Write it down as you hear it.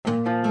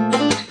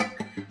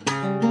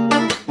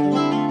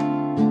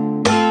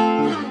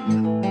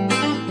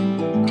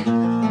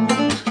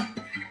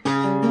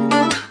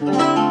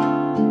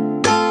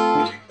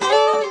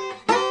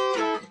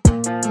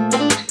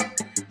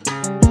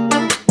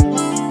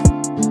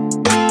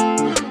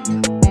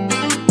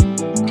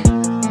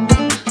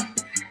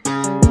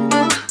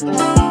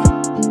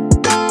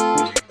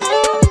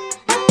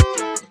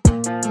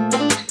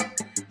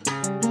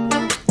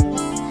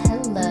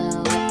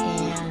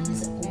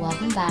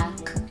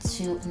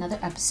to another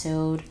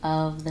episode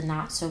of the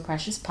Not So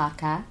Precious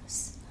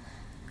podcast.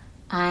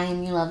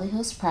 I'm your lovely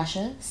host,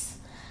 Precious.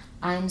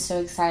 I'm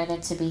so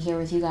excited to be here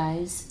with you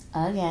guys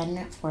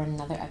again for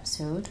another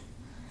episode.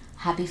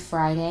 Happy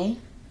Friday,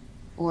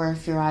 or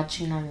if you're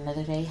watching on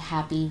another day,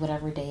 happy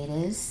whatever day it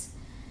is.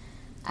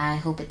 I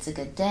hope it's a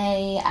good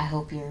day. I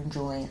hope you're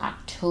enjoying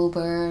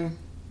October.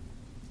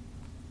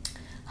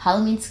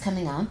 Halloween's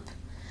coming up.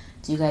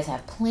 Do you guys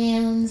have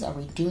plans? Are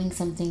we doing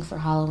something for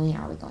Halloween?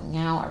 Are we going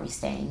out? Are we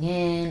staying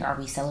in? Are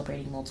we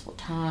celebrating multiple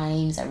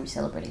times? Are we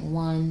celebrating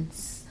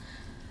once?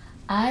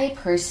 I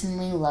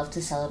personally love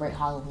to celebrate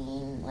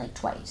Halloween like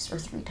twice or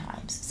 3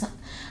 times. So,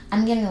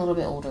 I'm getting a little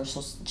bit older,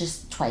 so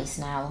just twice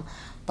now.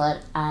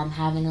 But I'm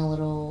having a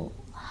little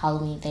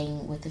Halloween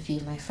thing with a few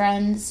of my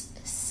friends.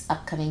 It's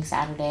upcoming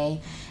Saturday.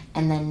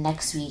 And then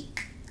next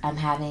week, I'm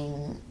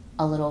having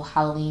a little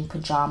Halloween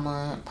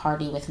pajama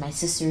party with my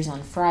sisters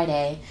on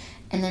Friday.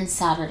 And then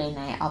Saturday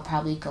night, I'll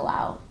probably go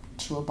out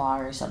to a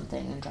bar or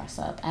something and dress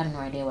up. I have no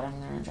idea what I'm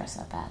going to dress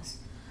up as.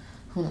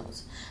 Who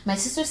knows? My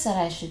sister said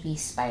I should be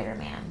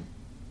Spider-Man.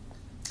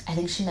 I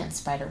think she meant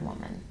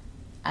Spider-Woman.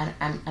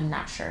 I'm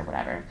not sure,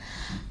 whatever.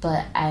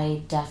 But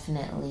I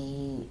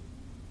definitely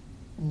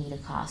need a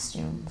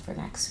costume for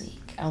next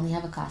week. I only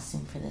have a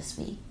costume for this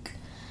week.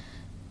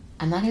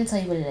 I'm not going to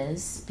tell you what it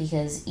is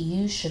because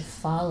you should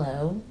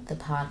follow the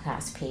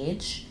podcast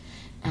page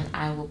and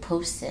I will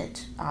post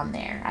it on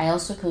there. I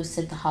also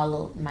posted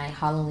my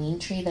Halloween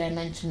tree that I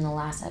mentioned in the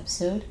last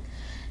episode.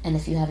 And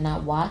if you have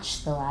not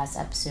watched the last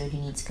episode,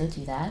 you need to go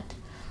do that.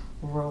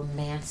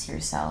 Romance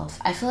yourself.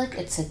 I feel like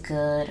it's a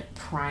good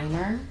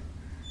primer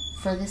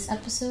for this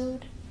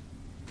episode.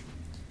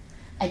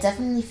 I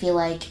definitely feel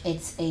like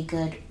it's a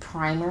good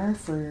primer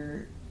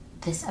for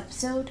this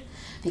episode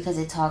because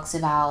it talks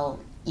about,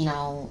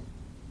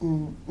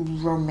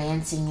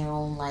 romancing your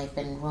own life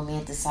and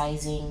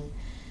romanticizing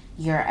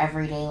your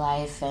everyday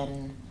life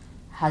and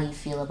how you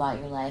feel about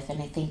your life.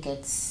 And I think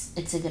it's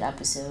a good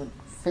episode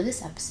for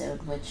this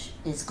episode, which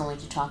is going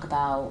to talk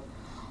about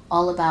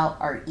all about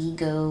our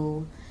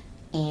ego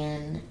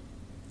and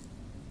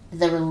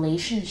the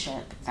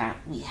relationship that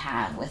we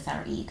have with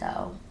our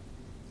ego.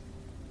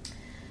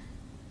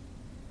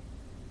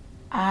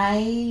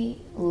 I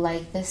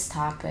like this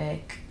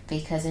topic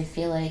because I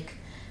feel like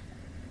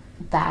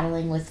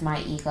battling with my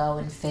ego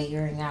and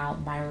figuring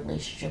out my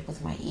relationship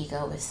with my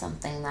ego is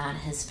something that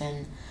has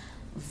been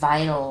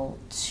vital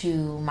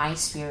to my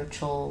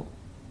spiritual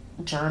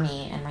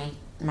journey and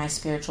my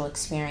spiritual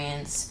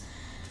experience.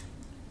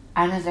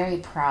 I'm a very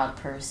proud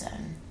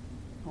person,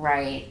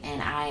 right?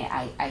 And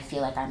I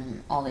feel like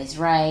I'm always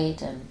right,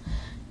 and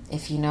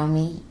if you know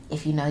me,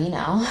 if you know, you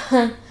know.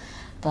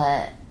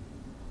 But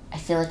I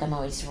feel like I'm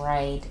always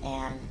right,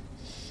 and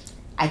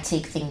I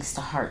take things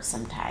to heart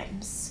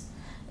sometimes,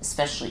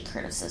 especially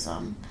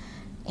criticism.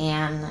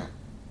 And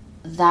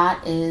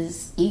that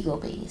is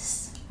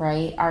ego-based,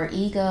 right? Our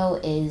ego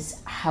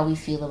is how we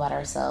feel about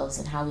ourselves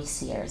and how we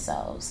see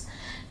ourselves.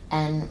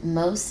 And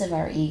most of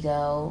our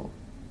ego,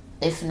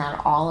 if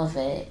not all of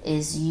it,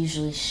 is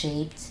usually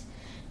shaped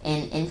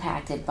and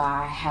impacted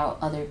by how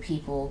other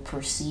people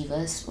perceive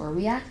us or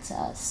react to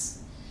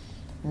us.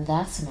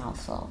 That's a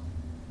mouthful.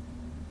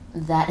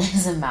 That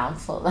is a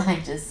mouthful that I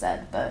just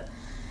said, but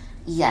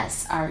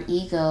yes, our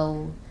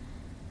ego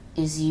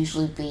is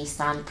usually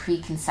based on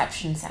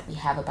preconceptions that we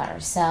have about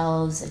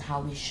ourselves and how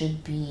we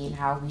should be and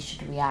how we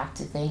should react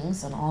to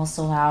things, and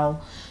also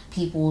how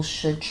people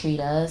should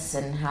treat us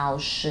and how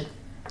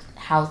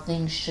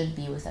things should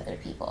be with other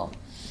people.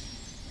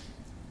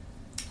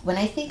 When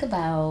I think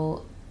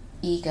about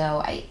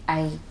ego,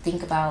 I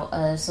think about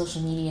a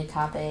social media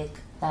topic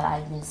that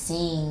I've been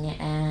seeing,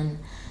 and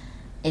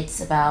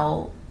it's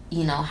about,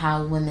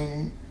 how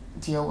women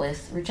deal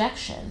with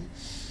rejection.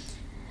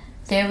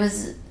 There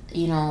was,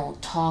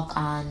 talk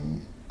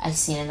on, I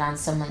seen it on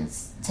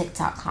someone's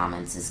TikTok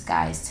comments, this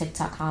guy's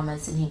TikTok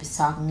comments, and he was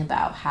talking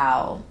about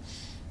how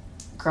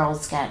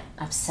girls get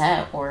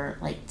upset or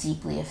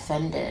deeply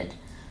offended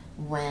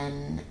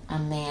when a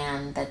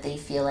man that they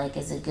feel like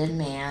is a good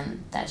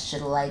man that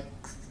should like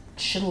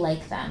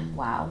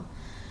them,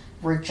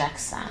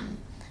 rejects them,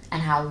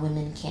 and how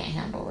women can't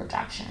handle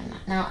rejection.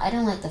 Now, I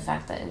don't like the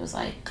fact that it was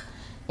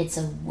it's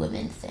a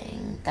women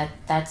thing.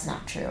 That's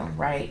not true,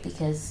 right?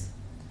 Because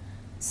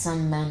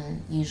some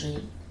men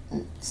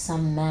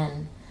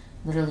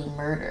literally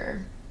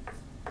murder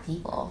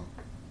people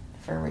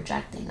for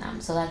rejecting them.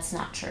 So that's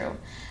not true.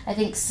 I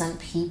think some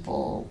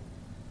people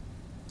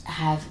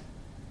have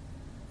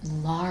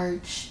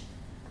large,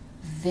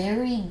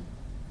 very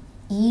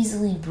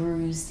easily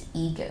bruised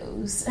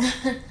egos.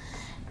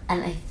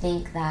 And I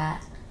think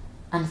that,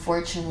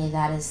 unfortunately,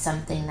 that is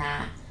something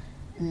that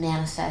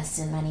manifests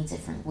in many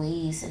different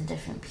ways in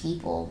different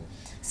people.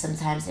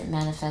 Sometimes it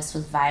manifests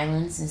with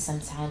violence, and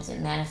sometimes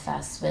it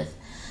manifests with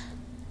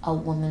a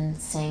woman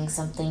saying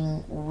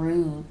something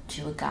rude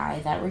to a guy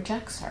that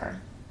rejects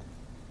her,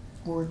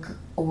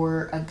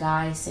 or a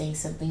guy saying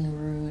something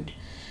rude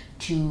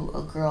to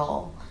a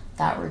girl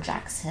that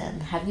rejects him.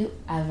 Have you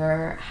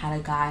ever had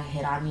a guy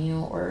hit on you,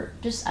 or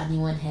just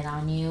anyone hit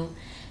on you,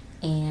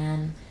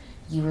 and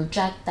you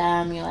reject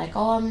them? You're like,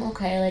 oh, I'm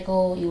okay. Like,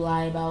 oh, you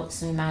lied about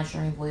some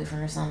imaginary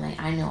boyfriend or something.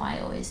 I know I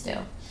always do.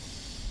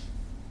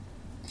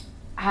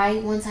 I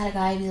once had a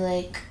guy be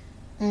like,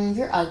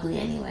 you're ugly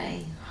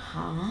anyway.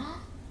 Huh?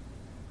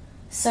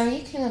 So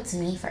you came up to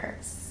me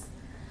first.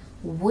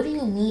 What do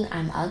you mean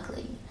I'm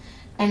ugly?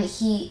 And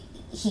he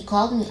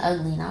called me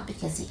ugly not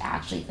because he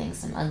actually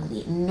thinks I'm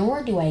ugly,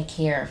 nor do I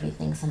care if he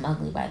thinks I'm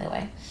ugly, by the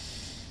way.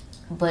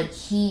 But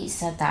he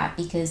said that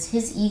because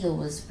his ego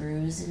was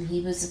bruised and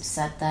he was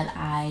upset that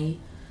I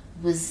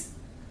was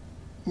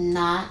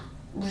not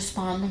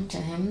responding to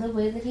him the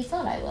way that he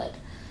thought I would.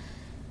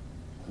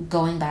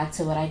 Going back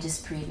to what I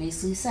just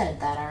previously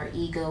said, that our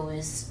ego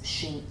is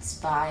shaped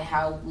by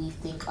how we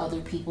think other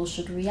people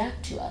should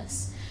react to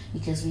us,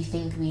 because we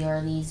think we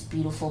are these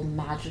beautiful,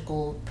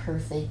 magical,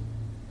 perfect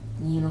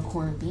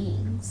unicorn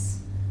beings.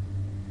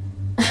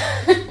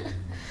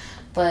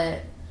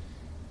 But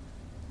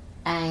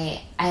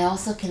I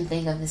also can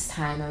think of this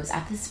time I was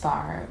at this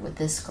bar with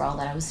this girl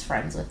that I was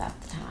friends with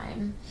at the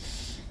time,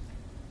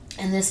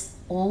 and this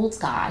old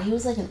guy, he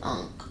was like an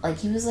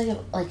he was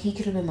like he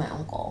could have been my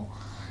uncle.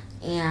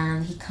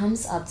 And he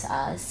comes up to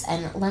us,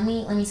 and let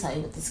me tell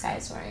you what this guy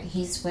is wearing.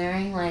 He's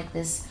wearing like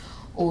this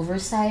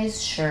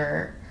oversized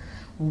shirt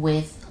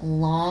with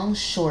long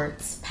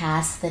shorts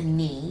past the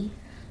knee.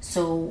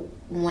 So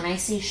when I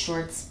say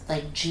shorts,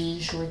 like jean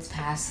shorts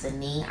past the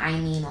knee, I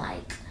mean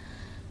like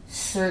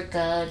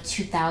circa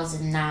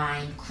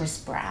 2009 Chris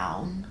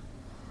Brown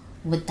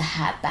with the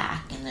hat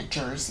back and the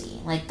jersey.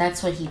 Like,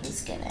 that's what he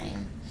was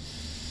giving.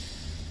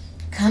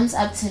 Comes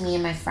up to me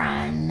and my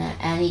friend,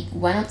 and he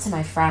went up to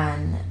my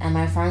friend, and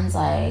my friend's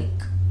like,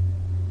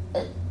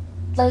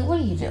 what are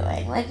you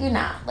doing? Like, you're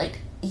not, like,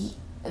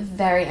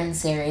 very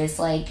unserious.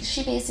 Like,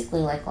 she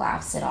basically, like,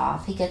 laughs it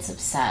off. He gets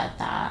upset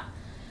that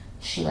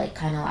she, like,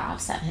 kind of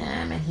laughs at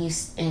him, and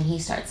he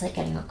starts, like,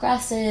 getting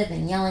aggressive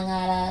and yelling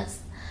at us.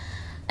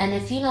 And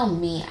if you know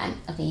me,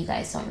 okay, you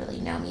guys don't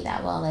really know me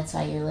that well, that's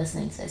why you're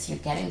listening to this, you're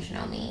getting to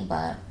know me,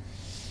 but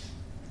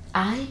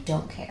I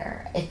don't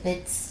care if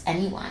it's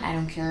anyone. I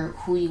don't care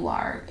who you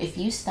are. If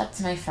you step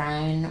to my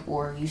friend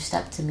or you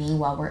step to me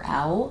while we're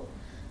out,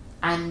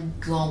 I'm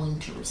going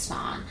to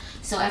respond.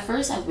 So at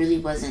first I really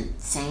wasn't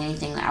saying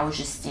anything. I was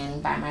just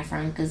standing by my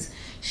friend because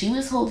she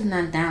was holding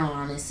that down,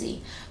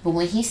 honestly. But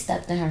when he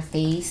stepped in her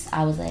face,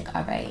 I was like,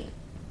 all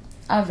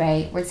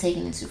right, we're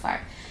taking it too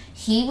far.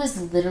 He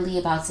was literally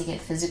about to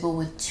get physical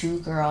with two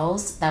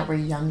girls that were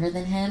younger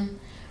than him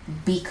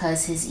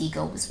because his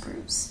ego was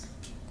bruised.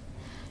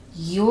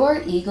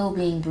 Your ego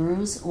being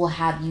bruised will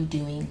have you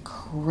doing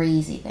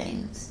crazy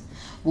things.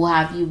 Will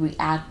have you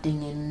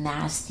reacting in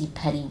nasty,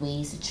 petty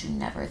ways that you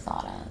never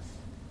thought of.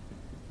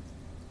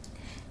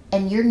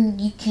 And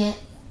you can't.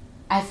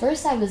 At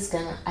first, I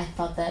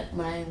thought that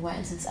when I went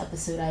into this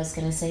episode, I was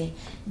gonna say,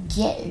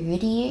 get rid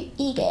of your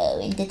ego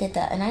and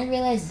da. And I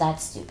realized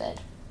that's stupid.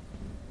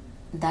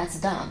 That's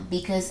dumb,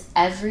 because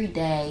every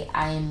day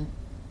I am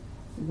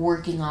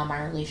working on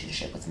my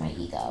relationship with my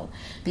ego,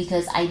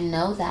 because I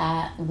know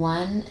that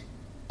one,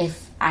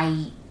 if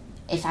I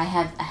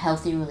have a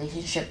healthy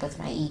relationship with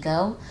my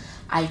ego,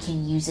 I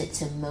can use it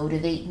to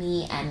motivate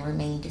me and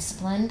remain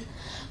disciplined.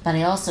 But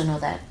I also know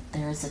that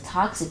there is a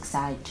toxic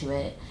side to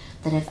it,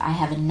 that if I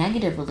have a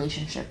negative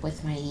relationship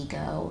with my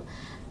ego,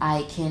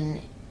 I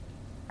can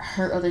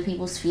hurt other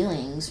people's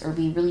feelings or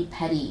be really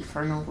petty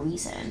for no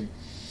reason.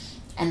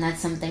 And that's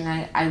something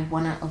I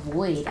want to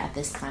avoid at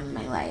this time in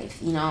my life.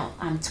 You know,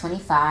 I'm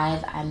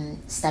 25.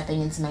 I'm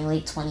stepping into my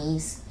late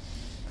 20s.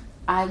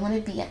 I want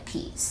to be at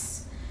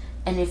peace.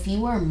 And if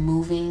you are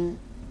moving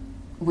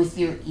with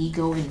your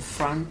ego in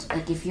front,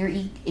 like if your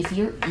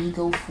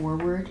ego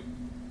forward,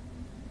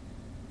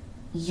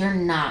 you're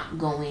not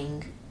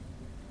going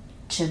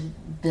to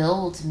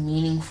build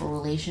meaningful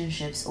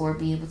relationships or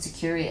be able to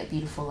curate a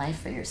beautiful life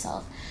for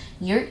yourself.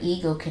 Your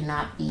ego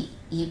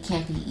you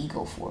can't be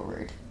ego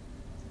forward.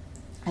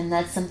 And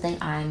that's something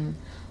I'm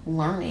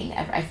learning.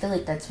 I feel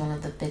like that's one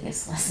of the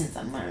biggest lessons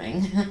I'm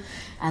learning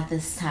at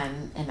this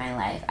time in my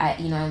life. I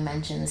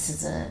mentioned this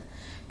is a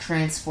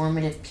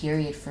transformative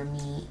period for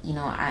me. You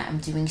know, I'm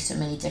doing so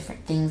many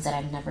different things that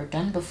I've never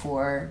done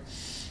before.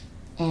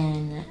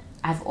 And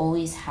I've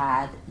always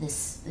had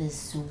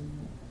this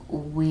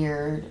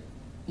weird,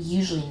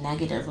 usually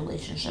negative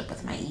relationship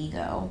with my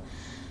ego,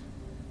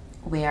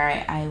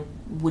 where I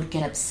would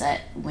get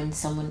upset when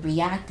someone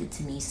reacted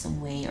to me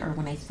some way, or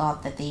when I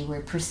thought that they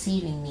were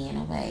perceiving me in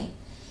a way.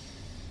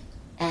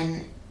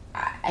 And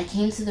I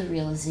came to the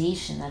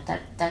realization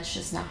that that's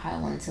just not how I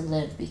wanted to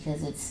live,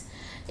 because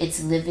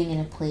it's living in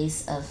a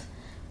place of,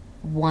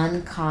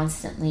 one,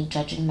 constantly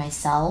judging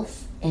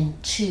myself,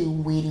 and two,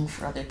 waiting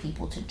for other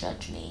people to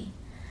judge me.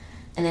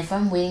 And if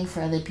I'm waiting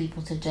for other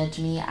people to judge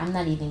me, I'm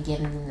not even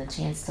giving them the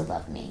chance to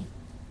love me.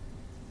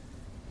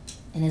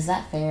 And is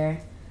that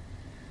fair?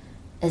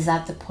 Is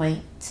that the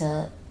point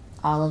to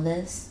all of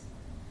this?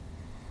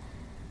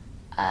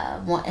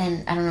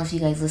 and I don't know if you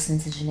guys listen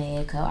to Janae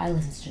Echo. I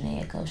listen to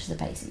Janae Echo. She's a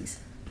Pisces.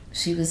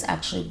 She was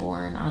actually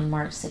born on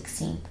March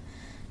 16th.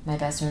 My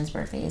best friend's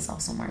birthday is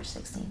also March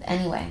 16th.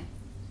 Anyway,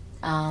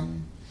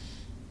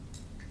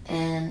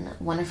 in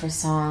one of her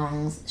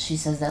songs, she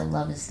says that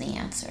love is the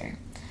answer.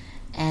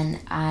 And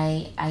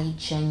I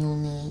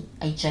genuinely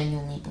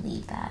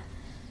believe that.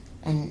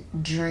 And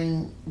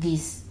during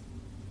these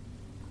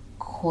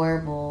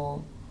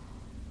horrible,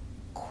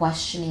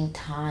 questioning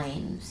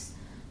times,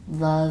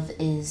 love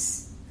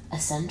is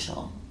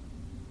essential.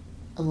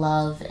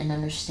 Love and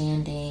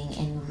understanding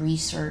and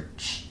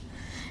research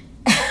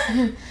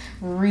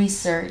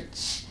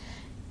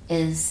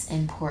is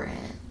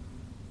important.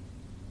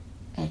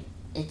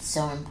 It's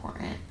so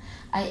important.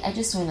 I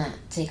just want to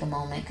take a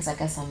moment, because I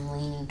guess I'm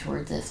leaning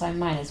towards it, so I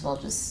might as well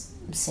just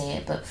say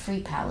it, but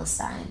free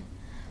Palestine.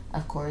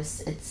 Of course,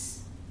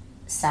 it's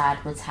sad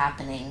what's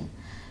happening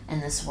in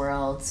this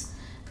world.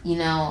 You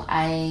know,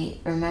 I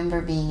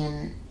remember being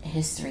in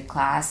history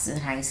class in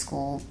high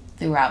school,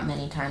 throughout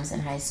many times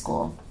in high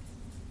school,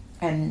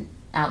 and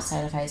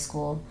outside of high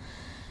school,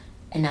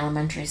 in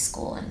elementary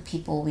school, and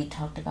we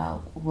talked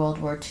about World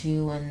War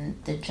II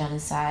and the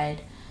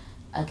genocide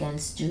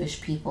against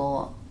Jewish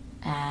people,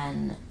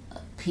 and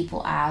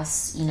people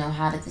ask, you know,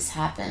 how did this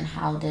happen?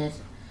 How did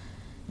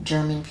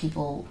German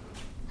people,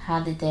 how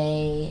did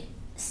they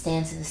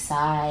stand to the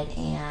side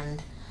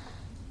and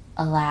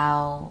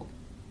allow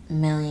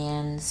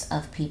millions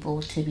of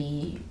people to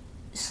be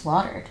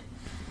slaughtered?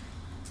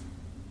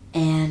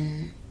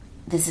 And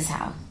this is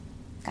how,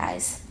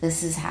 guys,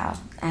 this is how.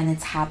 And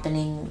it's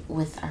happening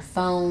with our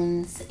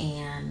phones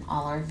and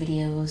all our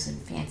videos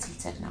and fancy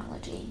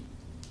technology.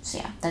 So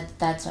yeah,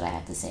 that's what I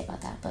have to say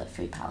about that, but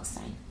free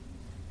Palestine.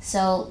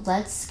 So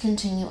let's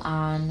continue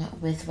on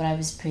with what I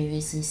was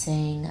previously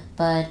saying,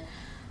 but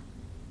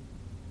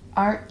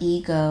our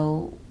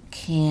ego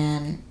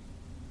can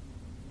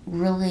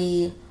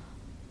really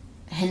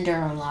hinder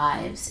our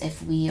lives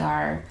if we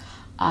are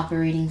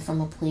operating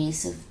from a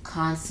place of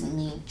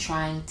constantly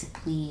trying to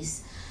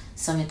please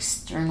some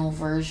external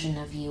version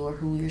of you or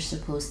who you're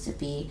supposed to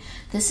be.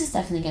 This is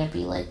definitely going to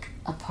be like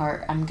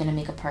I'm going to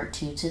make a part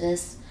 2 to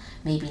this.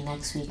 Maybe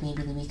next week,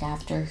 maybe the week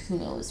after, who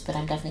knows, but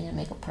I'm definitely going to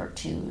make a part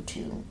 2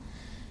 to,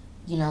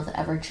 you know, the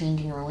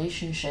ever-changing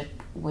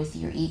relationship with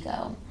your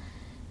ego,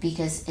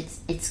 because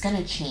it's going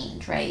to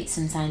change, right?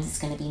 Sometimes it's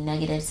going to be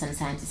negative,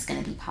 sometimes it's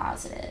going to be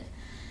positive.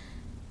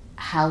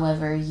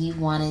 However, you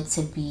want it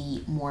to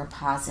be more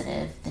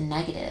positive than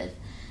negative.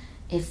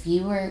 If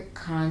you are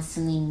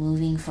constantly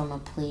moving from a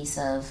place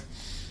of,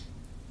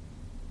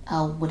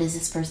 oh, what does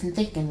this person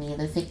think of me?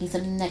 They're thinking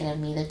something negative of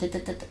me.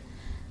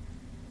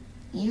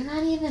 You're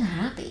not even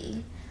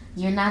happy.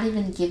 You're not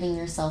even giving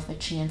yourself a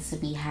chance to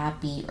be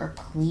happy or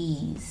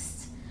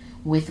pleased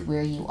with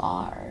where you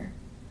are,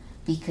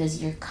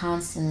 because you're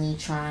constantly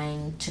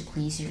trying to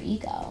please your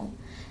ego,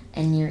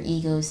 and your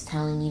ego is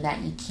telling you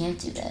that you can't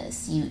do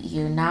this.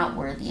 You're not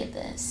worthy of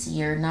this.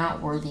 You're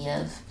not worthy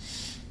of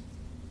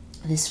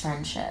this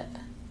friendship.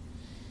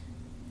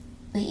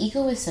 The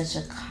ego is such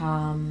a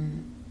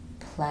complex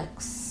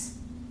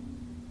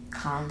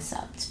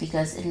concept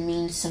because it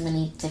means so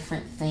many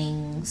different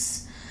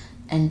things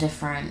in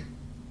different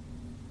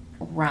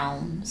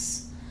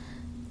realms.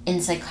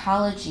 In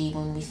psychology,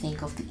 when we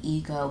think of the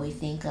ego, we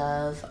think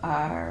of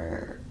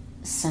our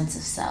sense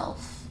of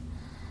self.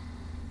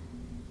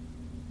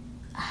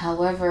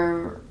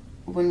 However,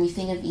 when we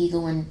think of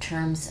ego in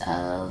terms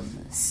of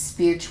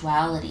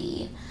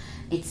spirituality,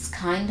 it's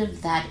kind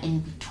of that in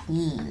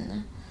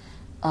between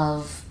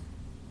of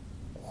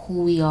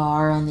who we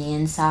are on the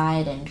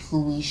inside and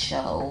who we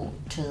show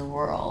to the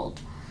world.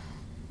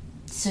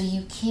 So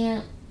you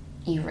can't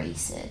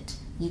erase it.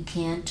 You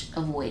can't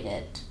avoid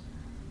it.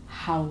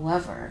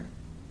 However,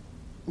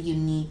 you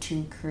need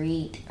to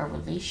create a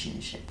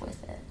relationship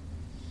with it.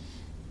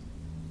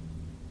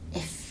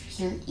 If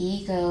your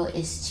ego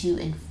is too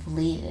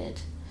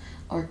inflated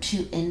or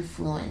too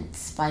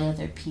influenced by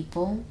other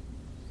people,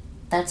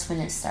 that's when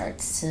it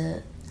starts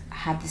to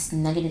have this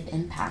negative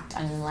impact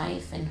on your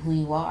life and who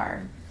you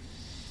are.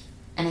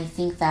 And I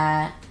think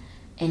that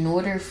in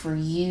order for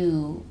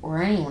you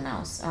or anyone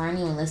else or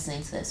anyone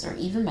listening to this or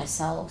even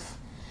myself,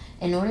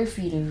 in order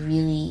for you to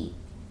really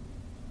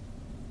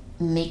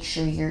make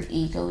sure your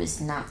ego is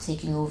not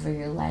taking over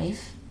your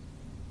life,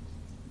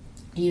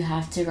 you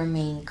have to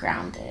remain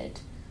grounded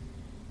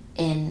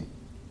in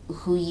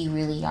who you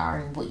really are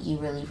and what you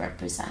really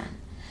represent.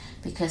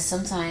 Because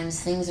sometimes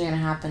things are going to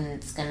happen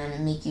that's going to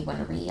make you want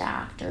to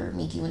react or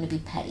make you want to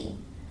be petty.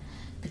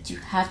 But you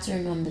have to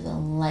remember the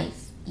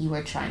life you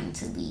are trying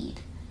to lead.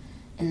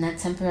 And that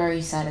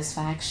temporary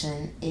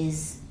satisfaction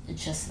is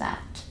just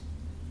that.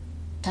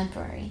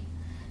 Temporary.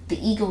 The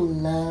ego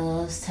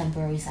loves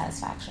temporary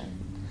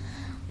satisfaction.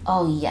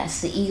 Oh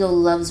yes, the ego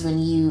loves when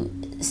you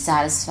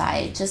satisfy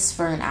it just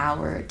for an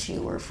hour or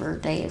two or for a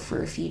day or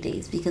for a few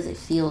days because it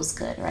feels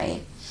good,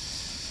 right?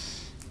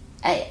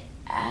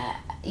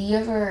 You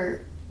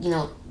ever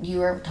you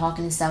were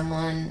talking to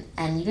someone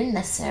and you didn't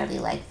necessarily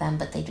like them,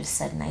 but they just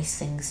said nice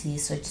things to you,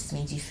 so it just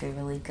made you feel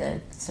really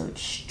good. So it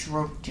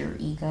stroked your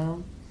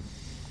ego.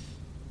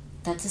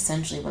 That's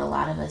essentially what a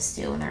lot of us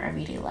do in our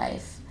everyday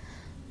life.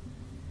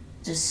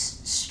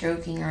 Just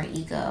stroking our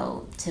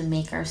ego to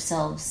make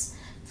ourselves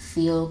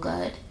feel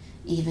good,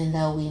 even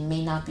though we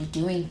may not be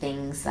doing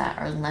things that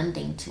are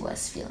lending to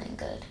us feeling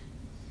good.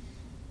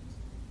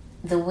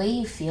 The way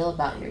you feel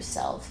about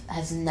yourself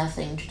has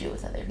nothing to do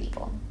with other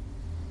people.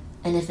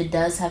 And if it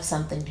does have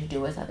something to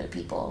do with other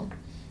people,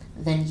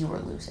 then you are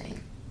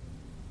losing.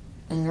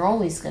 And you're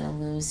always going to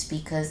lose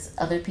because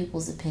other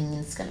people's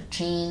opinions is going to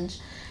change,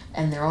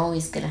 and they're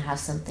always going to have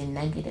something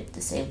negative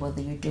to say,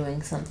 whether you're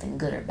doing something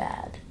good or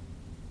bad.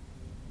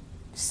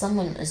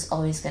 Someone is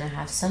always going to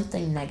have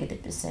something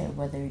negative to say,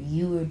 whether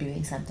you are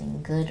doing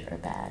something good or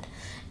bad.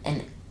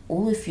 And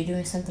if you're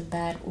doing something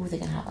bad, they're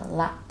going to have a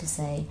lot to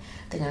say.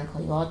 They're going to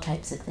call you all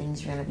types of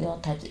things. You're going to be all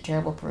types of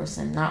terrible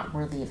person, not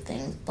worthy of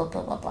things, blah,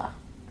 blah, blah, blah.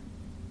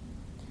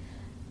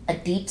 A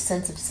deep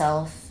sense of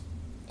self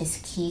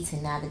is key to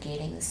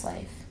navigating this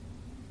life.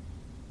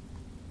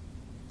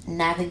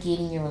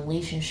 Navigating your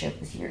relationship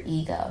with your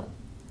ego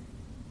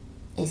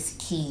is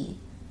key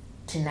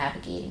to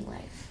navigating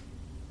life.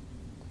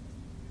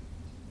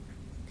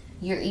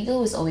 Your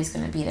ego is always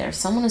going to be there.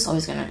 Someone is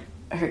always going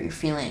to hurt your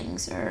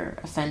feelings or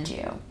offend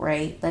you,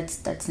 right?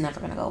 That's never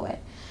going to go away.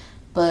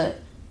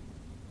 But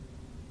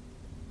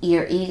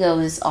your ego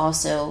is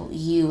also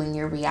you and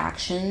your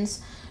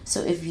reactions.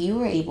 So if you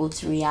were able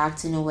to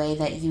react in a way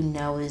that you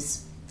know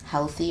is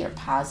healthy or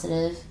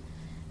positive,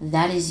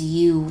 that is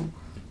you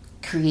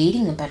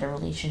creating a better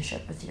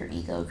relationship with your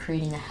ego,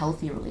 creating a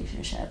healthy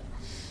relationship,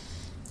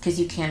 because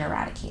you can't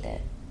eradicate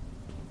it.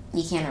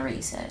 You can't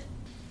erase it.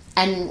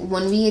 And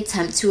when we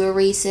attempt to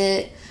erase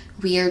it,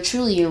 we are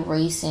truly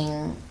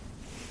erasing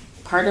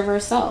part of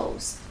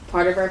ourselves,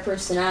 part of our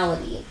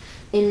personality.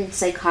 In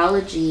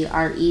psychology,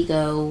 our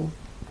ego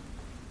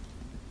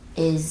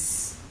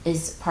is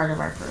part of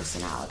our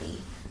personality.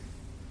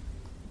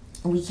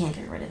 We can't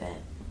get rid of it.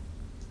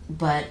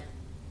 But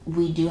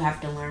we do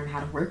have to learn how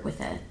to work with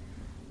it.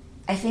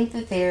 I think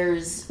that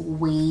there's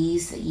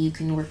ways that you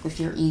can work with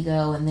your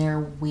ego, and there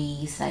are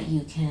ways that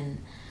you can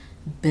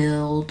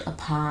build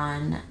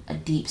upon a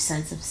deep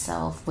sense of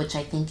self, which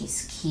I think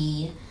is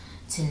key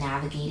to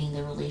navigating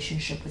the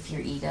relationship with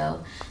your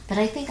ego. But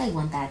I think I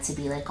want that to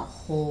be like a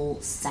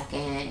whole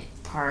second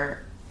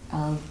part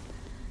of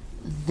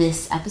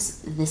this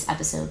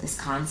episode, this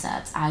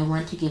concept. I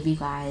want to give you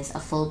guys a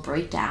full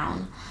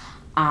breakdown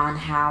on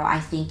how I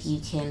think you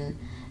can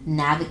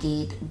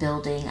navigate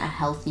building a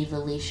healthy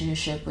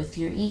relationship with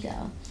your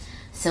ego.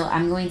 So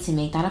I'm going to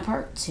make that a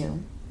part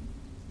 2,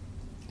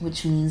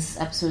 which means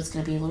this episode's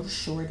going to be a little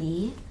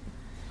shorty,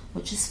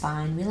 which is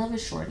fine. We love a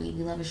shorty.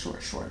 We love a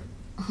short.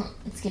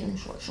 It's getting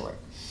short.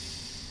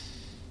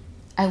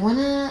 I want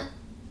to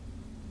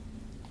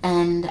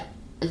end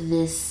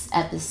this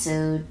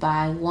episode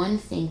by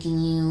thanking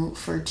you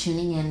for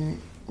tuning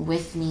in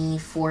with me,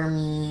 for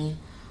me,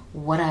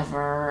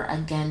 whatever,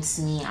 against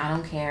me. I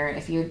don't care.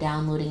 If you're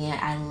downloading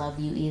it, I love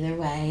you either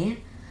way.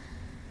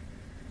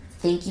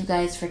 Thank you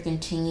guys for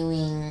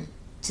continuing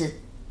to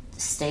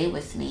stay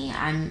with me.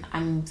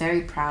 I'm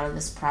very proud of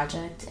this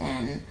project,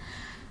 and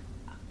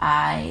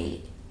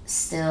I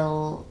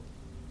still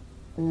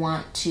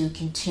want to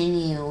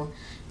continue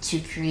to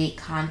create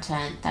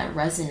content that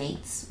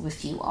resonates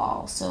with you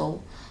all.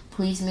 So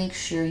please make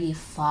sure you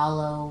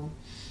follow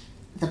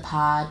the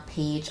pod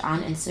page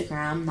on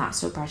Instagram, Not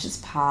So Precious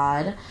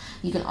Pod.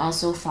 You can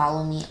also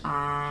follow me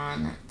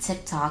on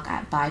TikTok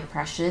at By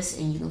Precious,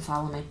 and you can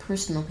follow my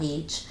personal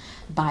page,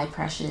 By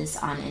Precious,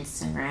 on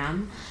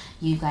Instagram.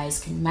 You guys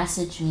can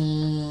message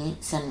me,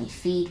 send me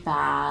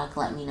feedback,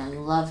 let me know you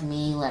love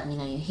me, let me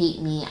know you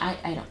hate me.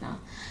 I don't know.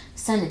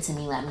 Send it to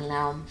me, let me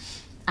know.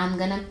 I'm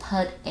going to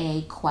put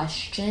a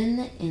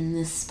question in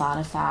the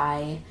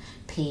Spotify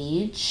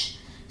page.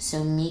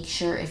 So make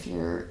sure, if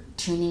you're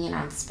tuning in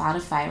on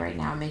Spotify right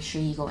now, make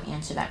sure you go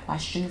answer that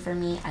question for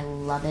me. I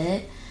love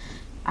it.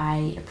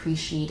 I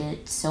appreciate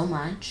it so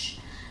much.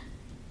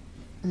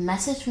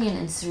 Message me on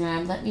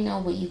Instagram. Let me know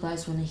what you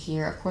guys want to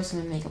hear. Of course, I'm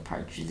going to make a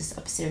part of this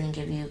episode and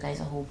give you guys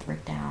a whole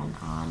breakdown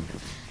on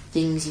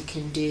things you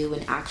can do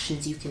and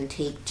actions you can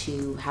take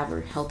to have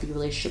a healthy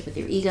relationship with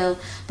your ego.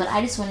 But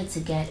I just wanted to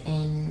get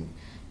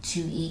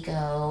into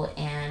ego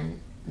and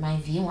my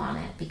view on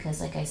it, because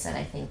like I said,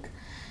 I think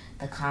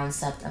the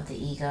concept of the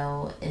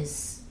ego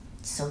is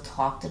so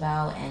talked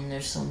about, and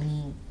there's so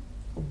many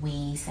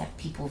ways that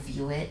people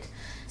view it.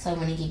 So I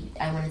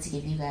wanted to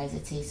give you guys a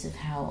taste of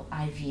how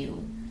I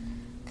view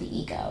the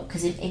ego,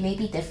 because it may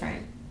be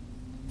different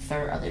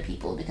for other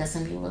people, because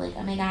some people are like,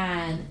 oh my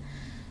god,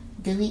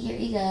 delete your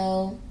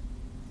ego.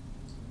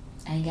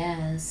 I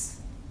guess,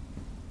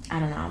 I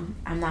don't know.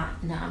 I'm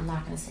not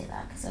gonna say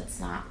that, because that's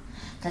not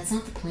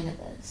the point of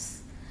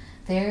this.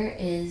 There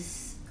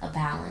is a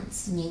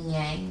balance, yin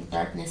yang,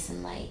 darkness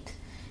and light.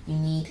 You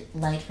need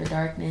light for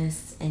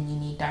darkness, and you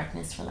need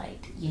darkness for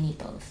light. You need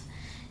both.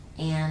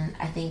 And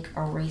I think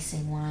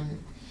erasing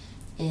one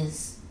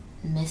is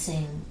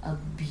missing a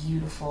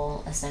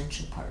beautiful,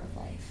 essential part of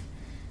life.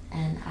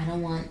 And I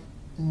don't want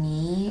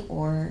me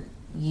or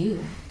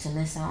you to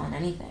miss out on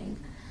anything,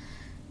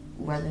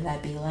 whether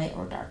that be light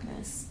or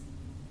darkness.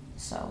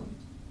 So,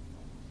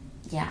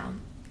 yeah.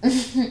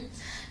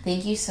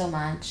 Thank you so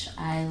much.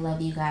 I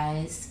love you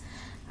guys.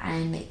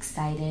 I'm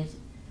excited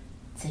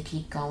to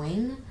keep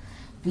going.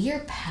 We are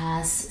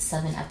past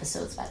 7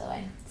 episodes, by the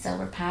way. So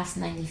we're past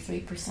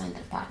 93%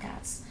 of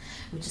podcasts,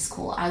 which is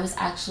cool. I was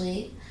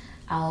actually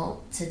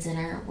out to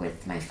dinner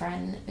with my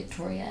friend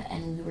Victoria,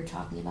 and we were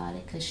talking about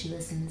it because she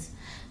listens.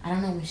 I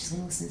don't know when she's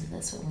going to listen to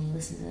this, but when you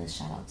listen to this,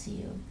 shout out to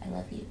you. I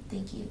love you.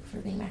 Thank you for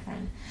being my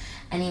friend.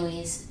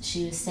 Anyways,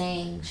 she was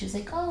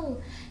like,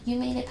 oh, you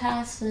made it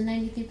past the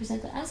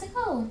 93%. I was like,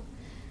 oh,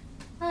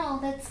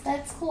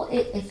 that's cool.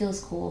 It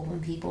feels cool when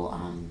people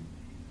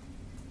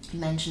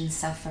mention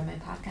stuff from my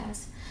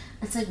podcast.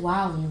 It's like,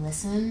 wow, when you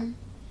listen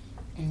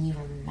and you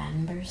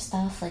remember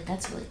stuff, like,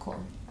 that's really cool.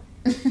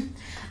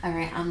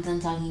 Alright, I'm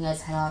done talking you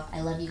guys head off.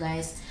 I love you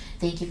guys.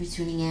 Thank you for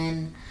tuning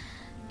in,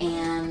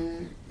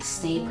 and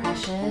stay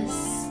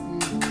precious.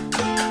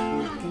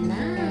 Good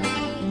night.